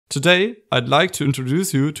Today, I'd like to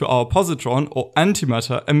introduce you to our positron or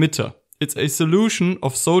antimatter emitter. It's a solution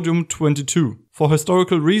of sodium-22. For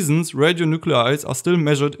historical reasons, radionuclides are still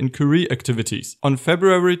measured in Curie activities. On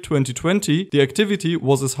February 2020, the activity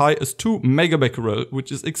was as high as 2 megabecquerel,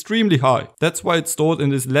 which is extremely high. That's why it's stored in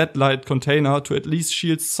this lead light container to at least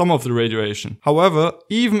shield some of the radiation. However,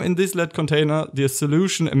 even in this lead container, the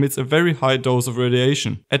solution emits a very high dose of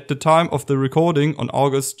radiation. At the time of the recording on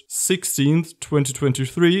August 16,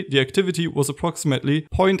 2023, the activity was approximately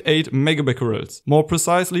 0.8 megabecquerels. More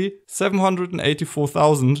precisely,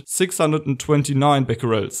 784,629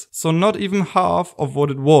 becquerels, so not even half of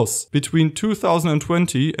what it was. Between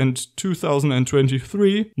 2020 and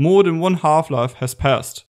 2023, more than one half-life has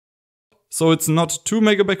passed. So it's not 2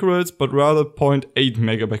 megabecquerels, but rather 0.8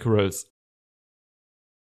 megabecquerels.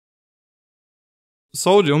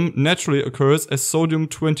 Sodium naturally occurs as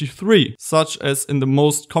sodium-23, such as in the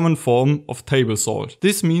most common form of table salt.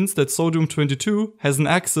 This means that sodium-22 has an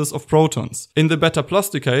axis of protons. In the beta-plus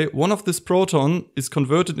decay, one of this proton is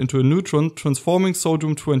converted into a neutron, transforming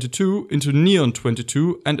sodium-22 into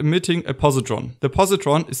neon-22 and emitting a positron. The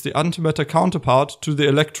positron is the antimatter counterpart to the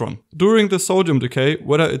electron. During the sodium decay,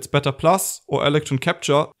 whether it's beta-plus or electron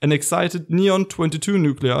capture, an excited neon-22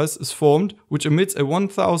 nucleus is formed, which emits a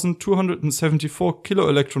 1274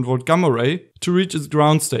 kilo-electron-volt gamma ray to reach its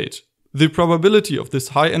ground state. The probability of this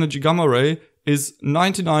high-energy gamma ray is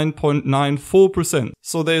 99.94%,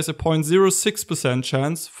 so there is a 0.06%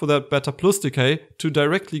 chance for that beta-plus decay to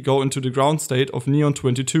directly go into the ground state of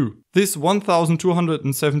neon-22. This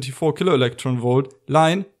 1274 kilo-electron-volt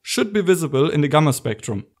line should be visible in the gamma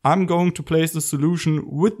spectrum. I'm going to place the solution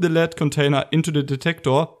with the lead container into the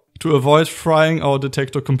detector to avoid frying our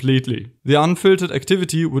detector completely. The unfiltered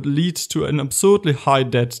activity would lead to an absurdly high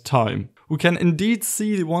dead time. We can indeed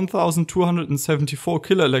see the 1274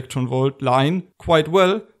 kilo-electron-volt line quite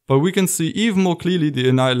well, but we can see even more clearly the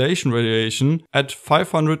annihilation radiation at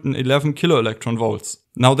 511 kilo-electron-volts.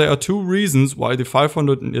 Now there are two reasons why the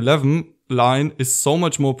 511 line is so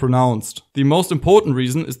much more pronounced. The most important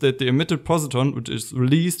reason is that the emitted positron, which is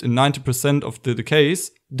released in 90% of the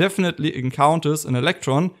decays, definitely encounters an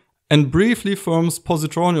electron and briefly forms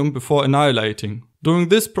positronium before annihilating. During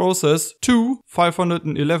this process, two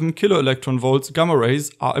 511 kilo-electron-volts gamma rays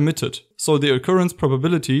are emitted, so the occurrence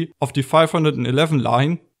probability of the 511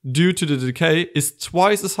 line due to the decay is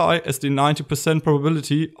twice as high as the 90%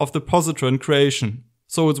 probability of the positron creation.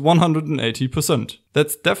 So it's 180%.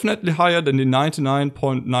 That's definitely higher than the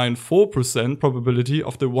 99.94% probability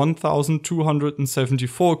of the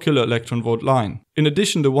 1274 kilo-electron-volt line. In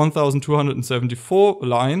addition, the 1274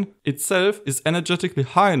 line itself is energetically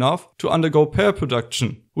high enough to undergo pair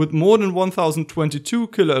production. With more than 1022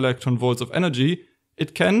 kilo-electron-volts of energy,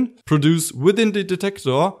 it can produce within the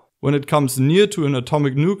detector, when it comes near to an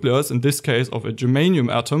atomic nucleus, in this case of a germanium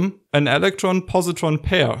atom, an electron-positron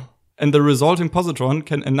pair. And the resulting positron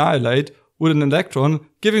can annihilate with an electron,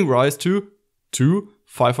 giving rise to two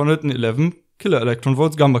 511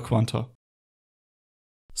 kilo-electron-volts gamma quanta.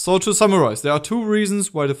 So to summarize, there are two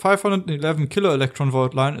reasons why the 511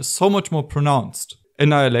 kilo-electron-volt line is so much more pronounced.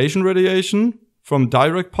 Annihilation radiation from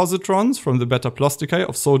direct positrons from the beta-plus decay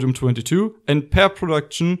of sodium-22 and pair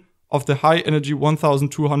production of the high-energy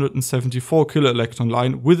 1274 kilo-electron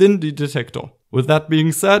line within the detector. With that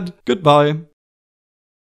being said, goodbye!